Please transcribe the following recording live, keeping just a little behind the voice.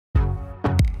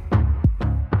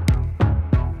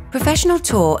Professional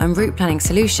tour and route planning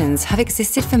solutions have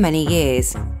existed for many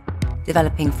years,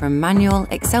 developing from manual,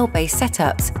 Excel-based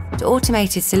setups to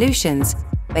automated solutions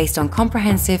based on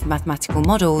comprehensive mathematical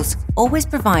models, always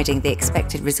providing the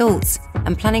expected results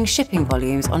and planning shipping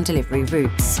volumes on delivery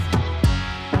routes.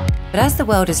 But as the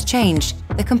world has changed,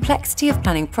 the complexity of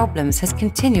planning problems has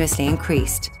continuously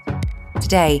increased.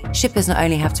 Today, shippers not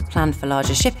only have to plan for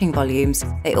larger shipping volumes,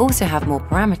 they also have more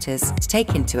parameters to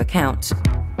take into account.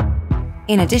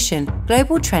 In addition,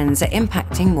 global trends are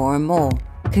impacting more and more.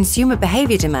 Consumer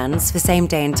behaviour demands for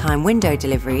same-day and time window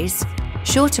deliveries,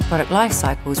 shorter product life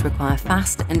cycles require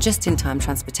fast and just-in-time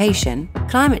transportation,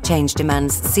 climate change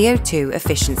demands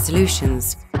CO2-efficient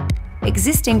solutions.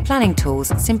 Existing planning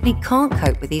tools simply can't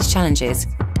cope with these challenges,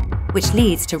 which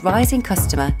leads to rising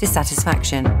customer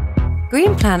dissatisfaction.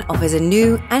 Greenplan offers a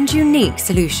new and unique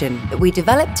solution that we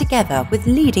developed together with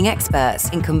leading experts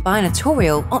in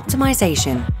combinatorial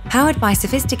optimization. Powered by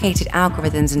sophisticated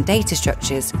algorithms and data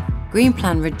structures,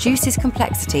 Greenplan reduces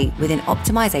complexity within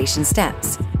optimization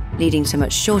steps, leading to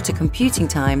much shorter computing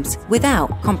times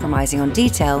without compromising on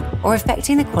detail or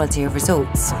affecting the quality of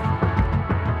results.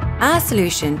 Our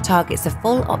solution targets the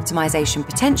full optimization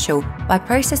potential by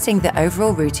processing the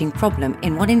overall routing problem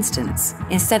in one instance,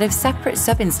 instead of separate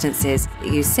sub-instances that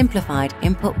use simplified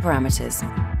input parameters.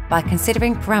 By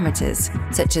considering parameters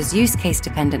such as use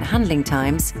case-dependent handling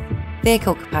times,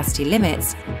 vehicle capacity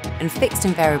limits, and fixed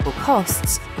and variable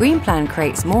costs, Greenplan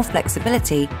creates more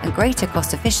flexibility and greater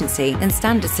cost efficiency than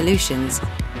standard solutions.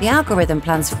 The algorithm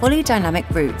plans fully dynamic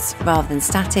routes rather than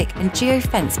static and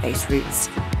geo-fence-based routes,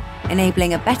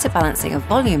 enabling a better balancing of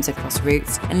volumes across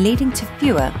routes and leading to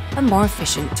fewer and more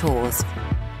efficient tours.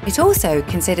 It also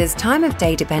considers time of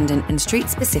day dependent and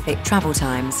street-specific travel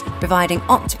times, providing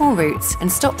optimal routes and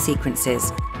stop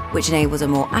sequences, which enables a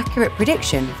more accurate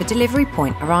prediction for delivery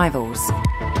point arrivals.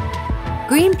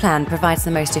 Greenplan provides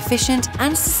the most efficient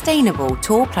and sustainable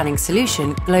tour planning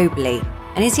solution globally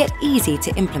and is yet easy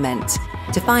to implement.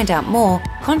 To find out more,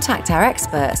 contact our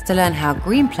experts to learn how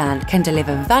Greenplan can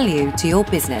deliver value to your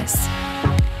business.